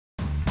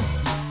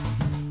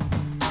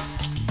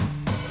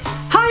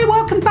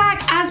Welcome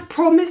back. As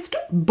promised,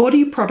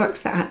 body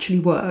products that actually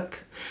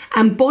work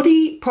and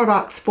body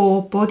products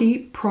for body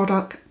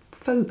product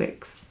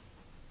phobics.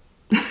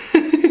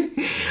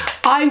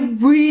 I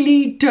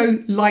really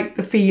don't like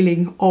the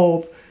feeling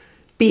of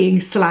being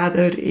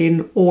slathered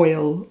in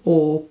oil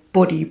or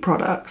body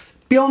products.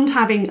 Beyond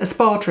having a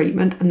spa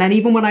treatment, and then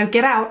even when I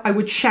get out, I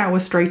would shower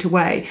straight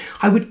away.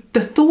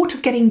 The thought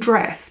of getting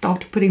dressed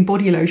after putting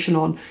body lotion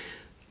on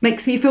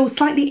makes me feel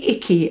slightly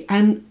icky,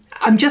 and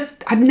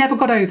I've never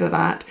got over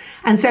that.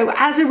 And so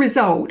as a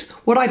result,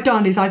 what I've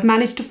done is I've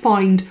managed to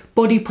find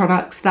body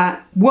products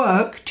that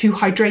work to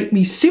hydrate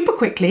me super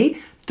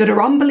quickly, that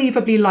are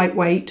unbelievably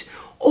lightweight,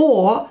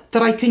 or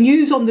that I can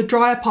use on the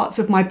drier parts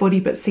of my body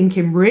but sink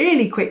in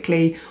really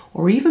quickly,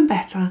 or even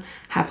better,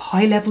 have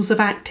high levels of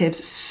actives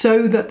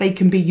so that they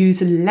can be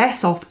used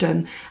less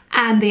often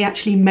and they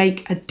actually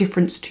make a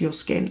difference to your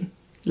skin.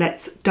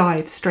 Let's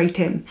dive straight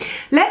in.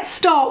 Let's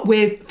start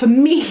with, for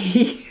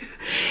me,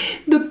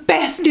 the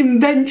best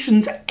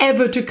inventions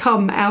ever to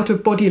come out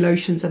of body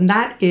lotions, and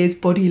that is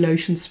body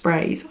lotion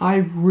sprays. I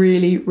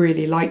really,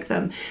 really like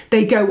them.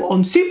 They go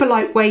on super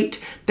lightweight,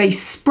 they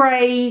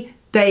spray,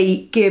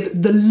 they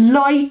give the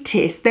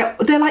lightest, they're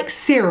like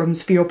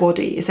serums for your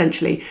body,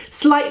 essentially.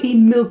 Slightly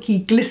milky,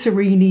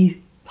 glycerine-y,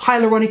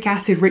 hyaluronic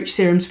acid rich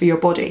serums for your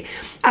body.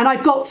 And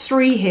I've got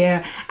 3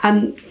 here,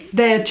 and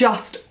they're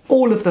just,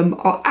 all of them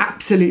are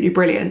absolutely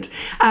brilliant.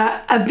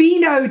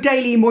 Aveeno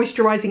Daily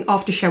Moisturising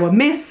After Shower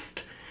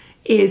Mist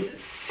is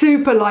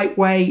super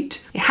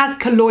lightweight. It has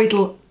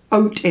colloidal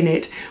oat in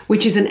it,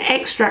 which is an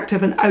extract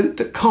of an oat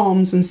that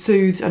calms and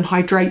soothes and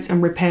hydrates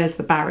and repairs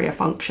the barrier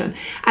function.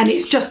 And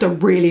it's just a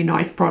really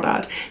nice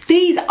product.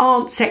 These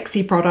aren't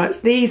sexy products.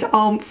 These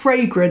aren't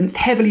fragranced,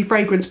 heavily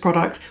fragranced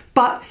products,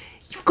 but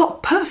you've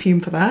got perfume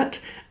for that.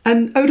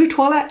 And eau de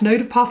toilette and eau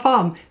de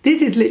parfum.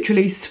 This is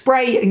literally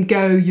spray and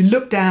go. You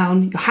look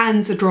down, your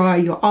hands are dry,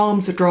 your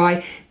arms are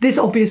dry. This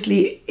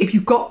obviously, if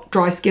you've got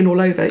dry skin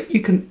all over, you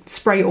can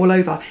spray all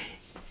over.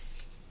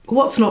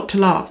 What's not to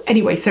love?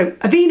 Anyway, so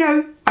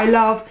Aveeno, I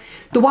love.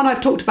 The one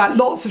I've talked about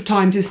lots of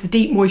times is the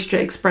Deep Moisture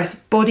Express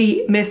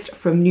Body Mist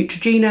from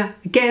Neutrogena.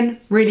 Again,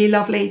 really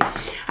lovely.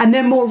 And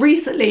then more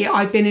recently,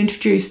 I've been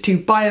introduced to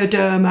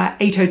Bioderma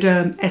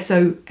Atoderm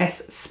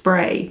SOS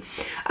Spray.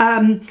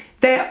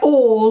 They're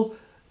all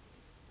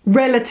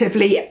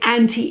relatively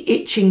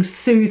anti-itching,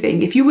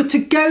 soothing. If you were to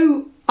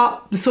go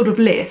up the sort of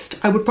list,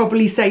 I would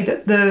probably say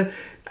that the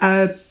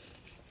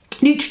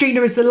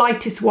Neutrogena is the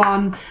lightest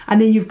one,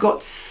 and then you've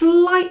got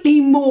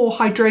slightly more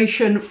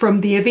hydration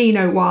from the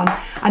Aveeno one,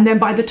 and then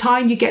by the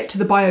time you get to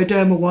the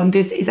Bioderma one,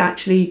 this is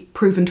actually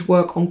proven to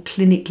work on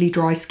clinically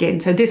dry skin.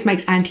 So this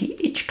makes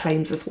anti-itch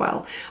claims as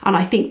well, and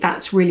I think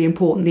that's really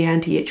important, the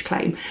anti-itch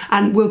claim.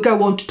 And we'll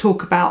go on to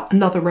talk about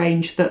another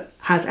range that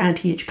has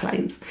anti-itch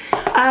claims.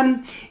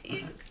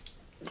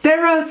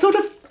 There are sort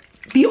of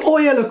the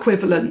oil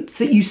equivalents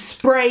that you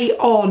spray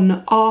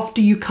on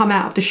after you come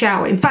out of the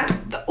shower. In fact,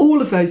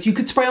 all of those you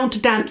could spray onto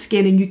damp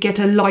skin and you get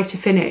a lighter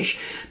finish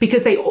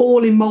because they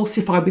all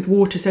emulsify with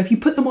water. So if you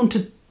put them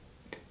onto,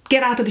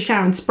 get out of the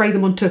shower and spray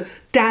them onto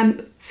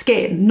damp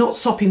skin, not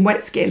sopping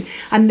wet skin,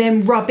 and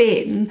then rub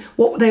in,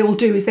 what they will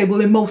do is they will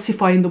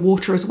emulsify in the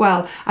water as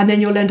well, and then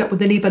you'll end up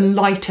with an even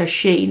lighter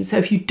sheen. So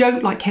if you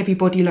don't like heavy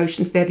body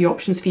lotions, they're the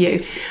options for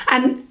you.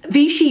 And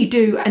Vichy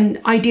do an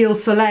Ideal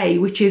Soleil,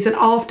 which is an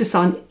after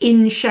sun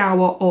in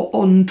shower or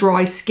on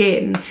dry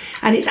skin,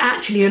 and it's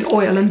actually an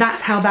oil, and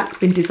that's how that's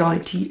been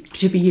designed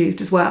to be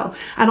used as well.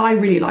 And I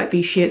really like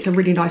Vichy. It's a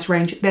really nice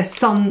range. Their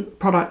sun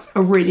products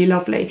are really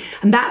lovely,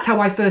 and that's how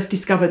I first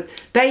discovered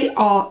they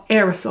are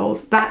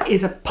aerosols. That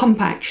is a pump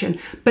action.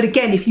 But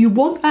again, if you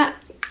want that,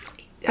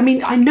 I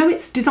mean, I know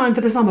it's designed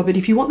for the summer, but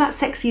if you want that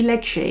sexy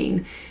leg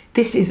sheen,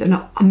 this is an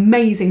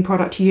amazing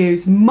product to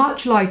use.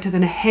 Much lighter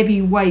than a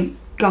heavyweight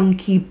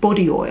gunky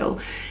body oil.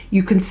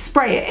 You can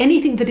spray it.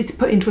 Anything that is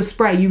put into a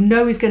spray, you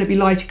know is going to be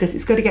lighter because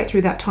it's got to get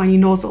through that tiny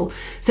nozzle.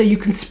 So you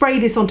can spray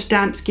this onto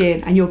damp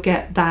skin and you'll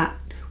get that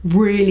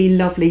really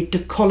lovely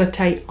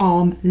décolleté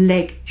arm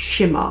leg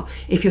shimmer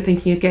if you're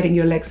thinking of getting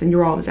your legs and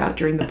your arms out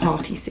during the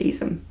party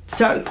season.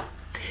 So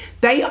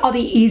they are the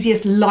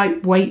easiest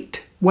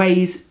lightweight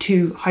ways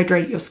to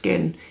hydrate your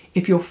skin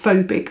if you're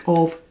phobic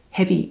of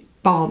heavy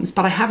balms.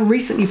 But I have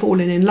recently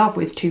fallen in love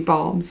with 2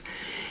 balms.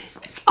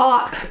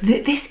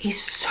 This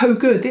is so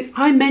good.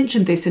 I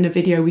mentioned this in a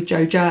video with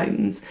Jo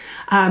Jones,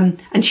 and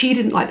she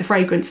didn't like the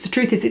fragrance. The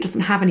truth is it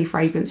doesn't have any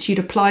fragrance. She'd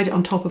applied it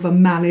on top of a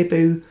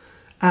Malibu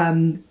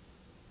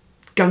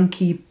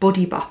gunky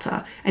body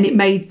butter, and it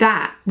made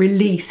that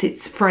release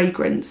its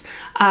fragrance,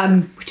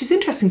 which is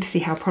interesting to see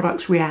how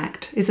products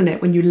react, isn't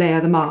it, when you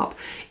layer them up.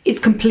 It's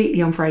completely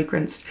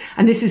unfragranced,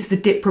 and this is the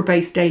Dipra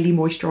Base Daily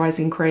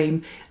Moisturising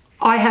Cream.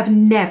 I have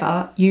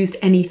never used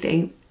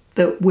anything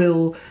that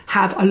will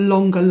have a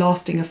longer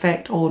lasting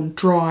effect on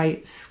dry,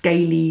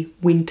 scaly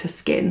winter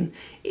skin.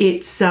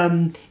 It's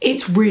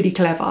really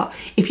clever.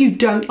 If you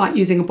don't like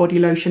using a body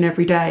lotion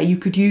every day, you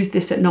could use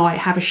this at night,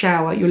 have a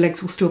shower, your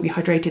legs will still be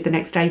hydrated the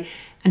next day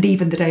and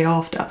even the day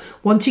after.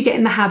 Once you get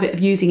in the habit of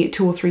using it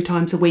 2 or 3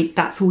 times a week,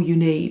 that's all you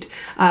need.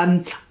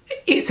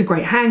 It's a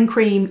great hand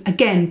cream.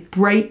 Again,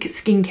 break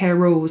skincare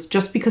rules.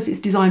 Just because it's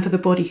designed for the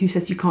body, who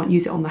says you can't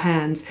use it on the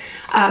hands?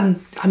 I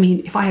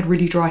mean, if I had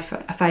really dry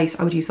face,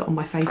 I would use it on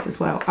my face as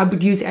well. I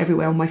would use it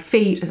everywhere, on my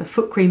feet, as a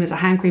foot cream, as a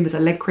hand cream, as a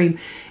leg cream.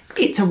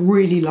 It's a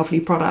really lovely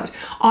product.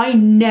 I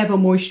never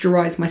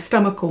moisturize my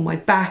stomach or my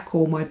back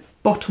or my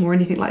bottom or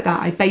anything like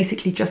that. I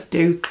basically just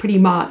do, pretty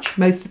much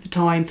most of the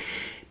time,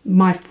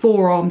 my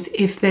forearms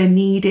if they're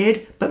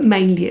needed, but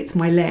mainly it's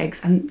my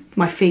legs and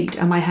my feet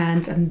and my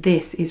hands, and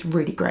this is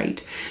really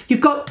great.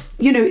 You've got,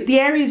 you know, the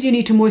areas you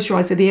need to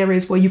moisturize are the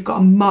areas where you've got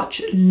a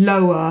much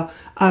lower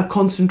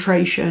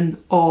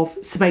concentration of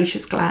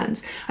sebaceous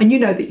glands, and you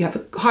know that you have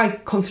a high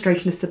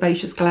concentration of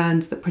sebaceous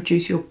glands that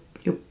produce your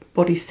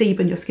body's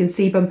sebum, your skin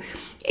sebum,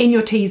 in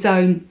your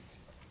T-zone,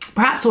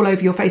 perhaps all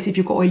over your face if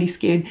you've got oily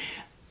skin,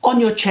 on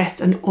your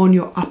chest and on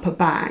your upper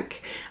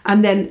back.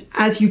 And then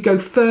as you go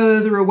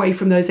further away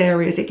from those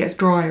areas, it gets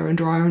drier and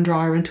drier and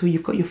drier until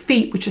you've got your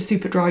feet, which are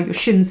super dry, your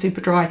shins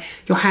super dry,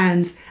 your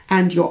hands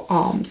and your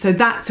arms. So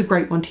that's a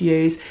great one to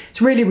use.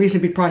 It's really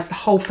reasonably priced. The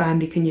whole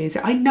family can use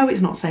it. I know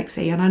it's not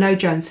sexy, and I know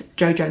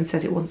Joe Jones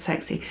says it wasn't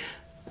sexy.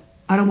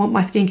 I don't want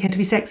my skincare to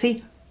be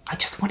sexy. I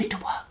just want it to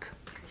work.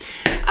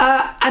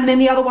 And then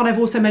the other one I've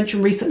also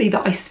mentioned recently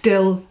that I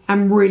still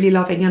am really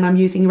loving and I'm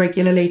using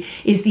regularly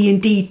is the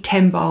Indeed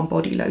 10 Balm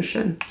Body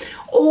Lotion.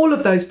 All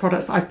of those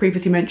products that I've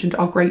previously mentioned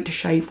are great to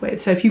shave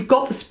with. So if you've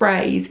got the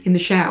sprays in the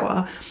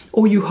shower,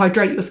 or you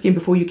hydrate your skin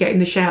before you get in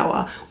the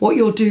shower, what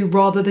you'll do,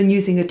 rather than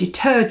using a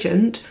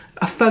detergent,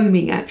 a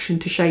foaming action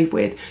to shave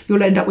with,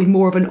 you'll end up with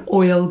more of an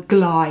oil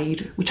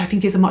glide, which I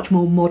think is a much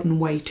more modern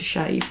way to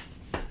shave.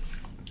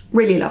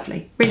 Really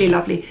lovely, really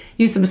lovely.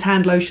 Use them as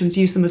hand lotions,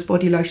 use them as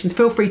body lotions.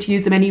 Feel free to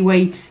use them any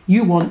way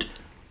you want.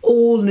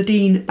 All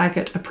Nadine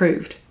Baggott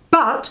approved.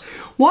 But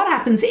what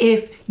happens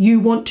if you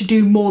want to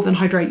do more than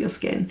hydrate your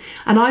skin?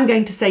 And I'm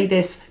going to say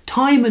this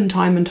time and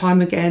time and time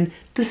again,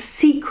 the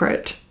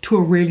secret to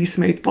a really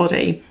smooth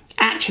body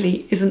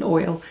actually isn't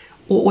oil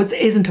or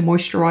isn't a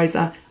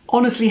moisturiser.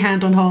 Honestly,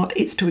 hand on heart,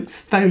 it's to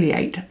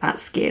exfoliate that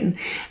skin.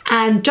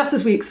 And just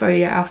as we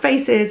exfoliate our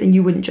faces, and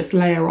you wouldn't just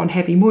layer on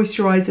heavy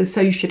moisturisers,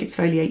 so you should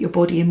exfoliate your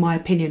body, in my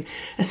opinion,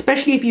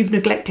 especially if you've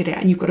neglected it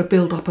and you've got a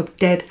build-up of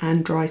dead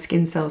and dry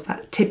skin cells,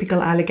 that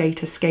typical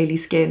alligator scaly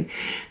skin.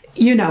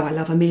 You know I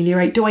love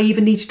Ameliorate. Do I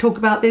even need to talk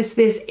about this?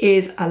 This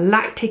is a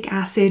lactic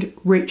acid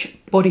rich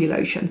body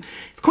lotion.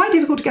 It's quite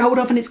difficult to get hold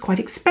of and it's quite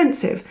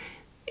expensive.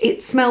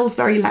 It smells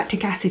very lactic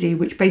acidy,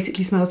 which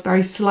basically smells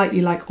very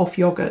slightly like off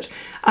yogurt.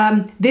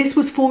 This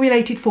was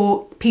formulated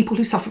for people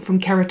who suffer from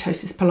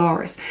keratosis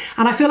pilaris.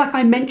 And I feel like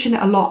I mention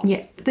it a lot, and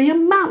yet the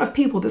amount of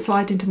people that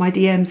slide into my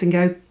DMs and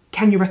go,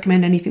 can you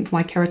recommend anything for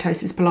my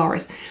keratosis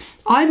pilaris?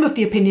 I'm of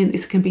the opinion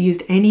this can be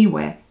used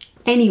anywhere,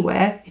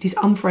 anywhere. It is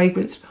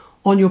unfragranced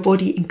on your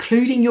body,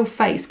 including your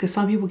face, because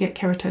some people get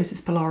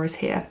keratosis pilaris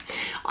here.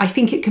 I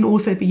think it can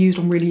also be used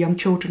on really young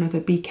children, although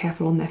be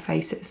careful on their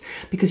faces,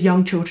 because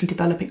young children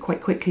develop it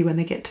quite quickly when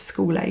they get to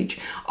school age.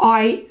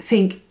 I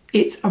think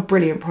it's a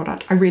brilliant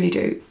product, I really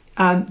do.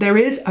 There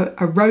is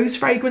a rose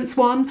fragrance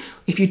one,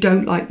 if you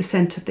don't like the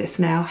scent of this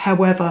now.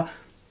 However,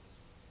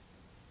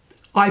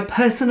 I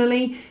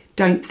personally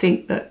don't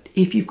think that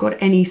if you've got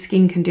any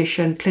skin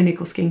condition,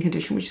 clinical skin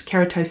condition, which is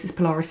keratosis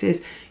pilaris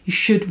is, you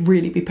should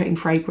really be putting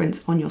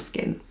fragrance on your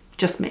skin.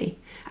 Just me.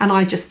 And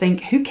I just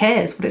think, who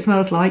cares what it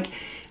smells like?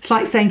 It's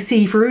like saying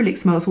C. ferulic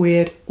smells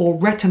weird or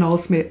retinol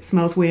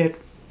smells weird.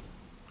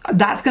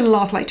 That's going to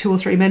last like 2 or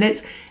 3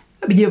 minutes.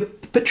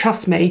 But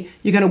trust me,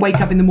 you're going to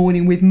wake up in the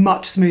morning with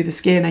much smoother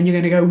skin and you're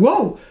going to go,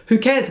 whoa, who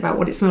cares about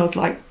what it smells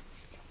like?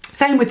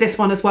 Same with this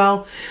one as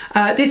well.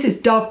 This is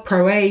Dove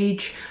Pro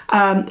Age.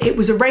 It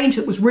was a range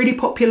that was really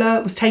popular.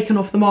 It was taken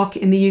off the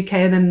market in the UK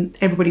and then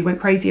everybody went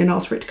crazy and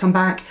asked for it to come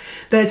back.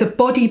 There's a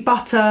body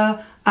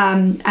butter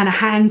and a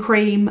hand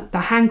cream. The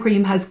hand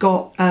cream has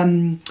got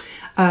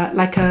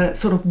like a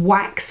sort of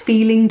wax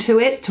feeling to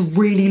it to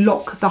really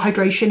lock the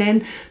hydration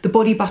in. The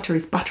body butter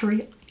is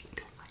buttery.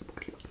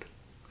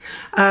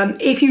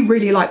 If you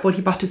really like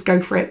body butters,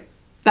 go for it.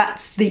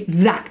 That's the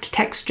exact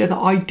texture that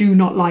I do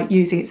not like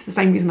using. It's the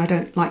same reason I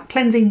don't like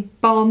cleansing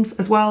balms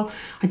as well.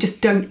 I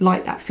just don't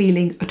like that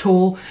feeling at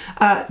all.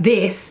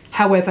 This,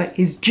 however,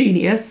 is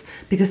genius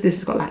because this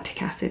has got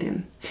lactic acid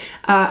in.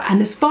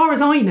 And as far as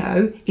I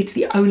know, it's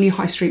the only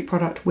high street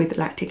product with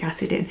lactic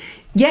acid in.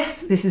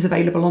 Yes, this is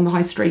available on the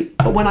high street,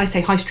 but when I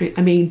say high street,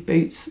 I mean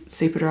Boots,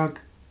 Superdrug,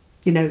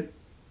 you know,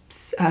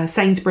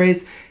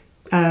 Sainsbury's,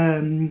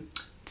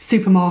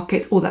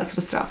 supermarkets, all that sort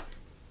of stuff.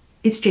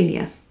 It's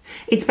genius.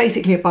 It's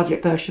basically a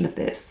budget version of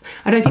this.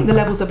 I don't think the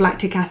levels of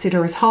lactic acid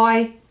are as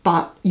high,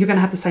 but you're going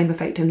to have the same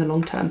effect in the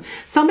long term.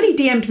 Somebody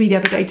DM'd me the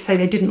other day to say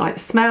they didn't like the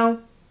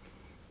smell,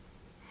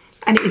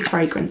 and it is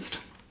fragranced.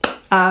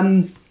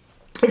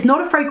 It's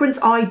not a fragrance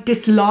I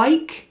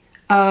dislike.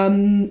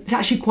 It's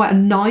actually quite a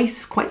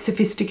nice, quite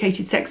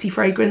sophisticated, sexy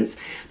fragrance,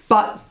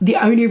 but the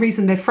only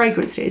reason they've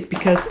fragranced it is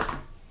because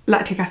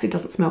lactic acid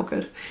doesn't smell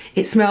good.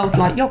 It smells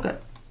like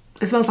yogurt.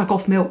 It smells like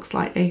off milk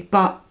slightly,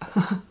 but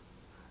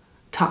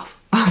tough.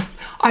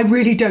 I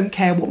really don't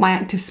care what my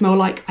actives smell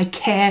like. I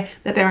care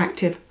that they're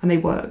active and they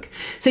work.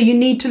 So you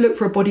need to look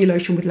for a body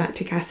lotion with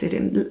lactic acid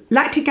in.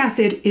 Lactic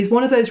acid is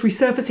one of those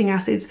resurfacing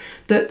acids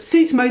that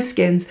suits most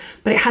skins,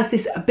 but it has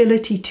this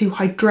ability to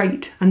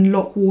hydrate and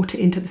lock water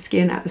into the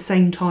skin at the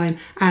same time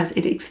as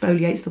it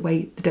exfoliates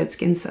the dead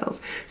skin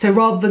cells. So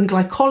rather than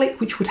glycolic,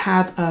 which would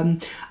have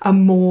a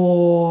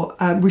more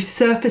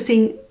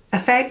resurfacing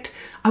effect,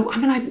 I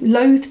mean, I'm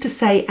loath to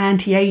say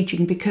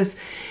anti-aging because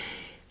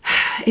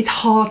it's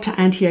hard to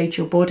anti-age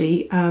your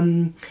body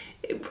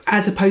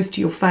as opposed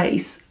to your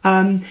face,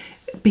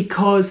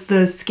 because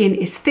the skin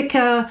is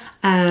thicker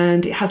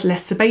and it has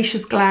less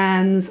sebaceous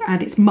glands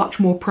and it's much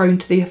more prone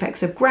to the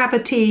effects of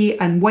gravity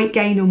and weight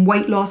gain and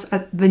weight loss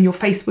than your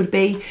face would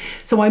be.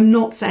 So I'm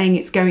not saying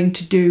it's going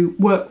to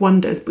work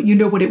wonders, but you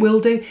know what it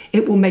will do?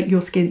 It will make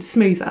your skin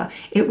smoother.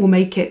 It will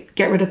make it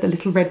get rid of the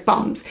little red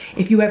bumps.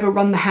 If you ever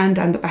run the hand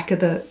down the back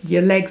of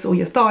your legs or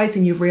your thighs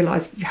and you've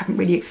realised you haven't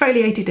really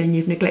exfoliated and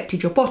you've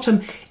neglected your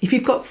bottom, if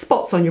you've got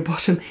spots on your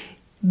bottom,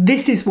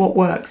 this is what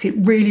works. It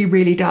really,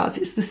 really does.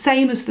 It's the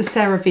same as the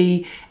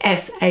CeraVe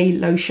SA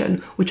lotion,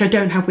 which I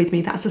don't have with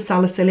me. That's a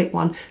salicylic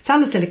one.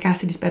 Salicylic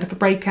acid is better for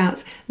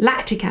breakouts.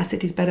 Lactic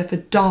acid is better for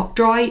dark,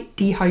 dry,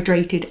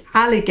 dehydrated,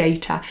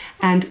 alligator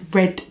and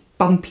red,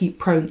 bumpy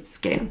prone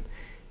skin.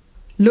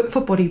 Look for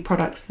body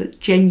products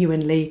that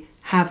genuinely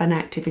have an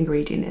active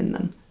ingredient in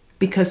them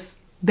because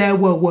they're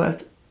well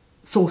worth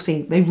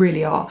sourcing. They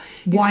really are.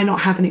 Why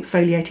not have an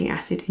exfoliating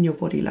acid in your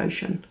body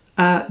lotion?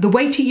 The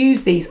way to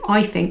use these,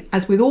 I think,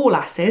 as with all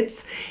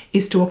acids,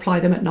 is to apply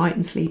them at night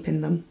and sleep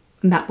in them.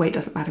 And that way it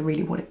doesn't matter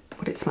really what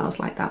it smells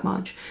like that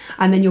much.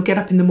 And then you'll get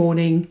up in the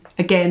morning,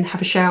 again,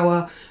 have a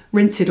shower,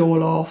 rinse it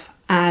all off,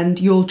 and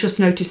you'll just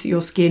notice that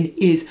your skin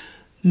is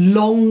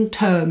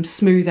long-term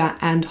smoother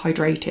and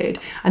hydrated.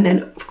 And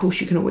then, of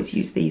course, you can always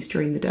use these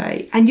during the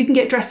day. And you can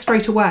get dressed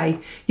straight away.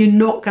 You're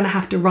not going to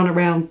have to run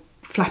around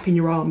flapping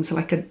your arms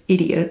like an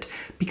idiot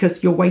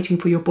because you're waiting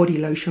for your body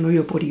lotion or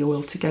your body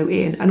oil to go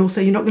in. And also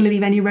you're not going to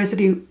leave any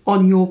residue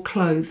on your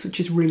clothes, which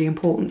is really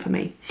important for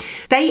me.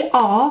 They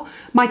are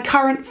my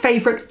current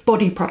favourite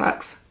body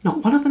products.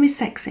 Not one of them is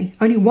sexy.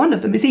 Only one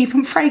of them is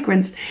even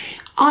fragranced.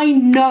 I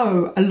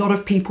know a lot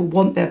of people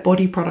want their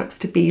body products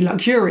to be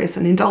luxurious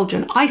and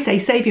indulgent. I say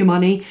save your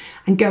money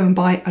and go and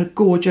buy a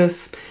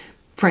gorgeous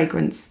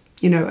fragrance,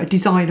 you know, a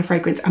designer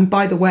fragrance. And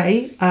by the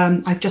way,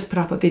 I've just put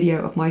up a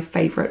video of my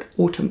favourite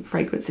autumn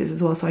fragrances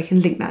as well, so I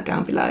can link that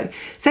down below.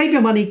 Save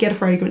your money, get a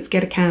fragrance,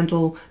 get a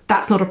candle.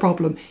 That's not a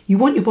problem. You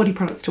want your body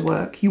products to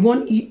work. You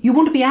want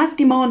to be as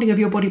demanding of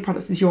your body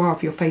products as you are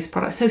of your face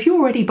products. So if you're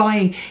already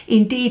buying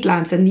Indeed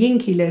Labs and the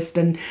Inky List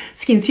and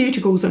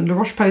SkinCeuticals and La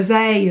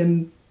Roche-Posay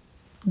and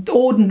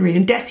Ordinary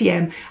and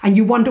Deciem, and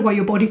you wonder why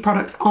your body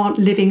products aren't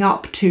living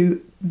up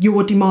to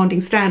your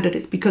demanding standard,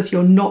 it's because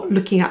you're not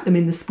looking at them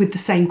with the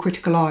same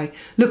critical eye.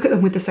 Look at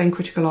them with the same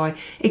critical eye.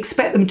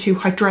 Expect them to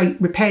hydrate,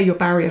 repair your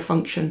barrier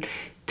function,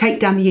 take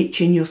down the itch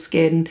in your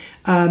skin,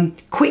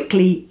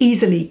 quickly,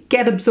 easily,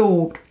 get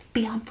absorbed,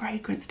 be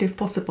unfragranced if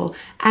possible,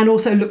 and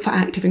also look for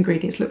active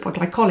ingredients. Look for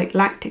glycolic,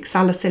 lactic,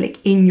 salicylic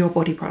in your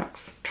body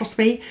products. Trust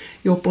me,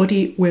 your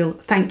body will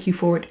thank you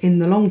for it in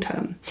the long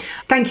term.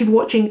 Thank you for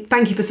watching.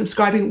 Thank you for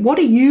subscribing. What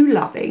are you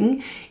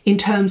loving in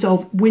terms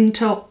of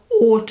winter,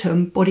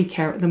 autumn body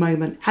care at the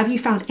moment? Have you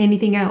found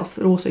anything else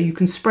that also you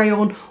can spray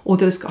on or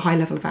that's got a high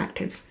level of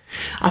actives?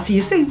 I'll see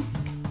you soon.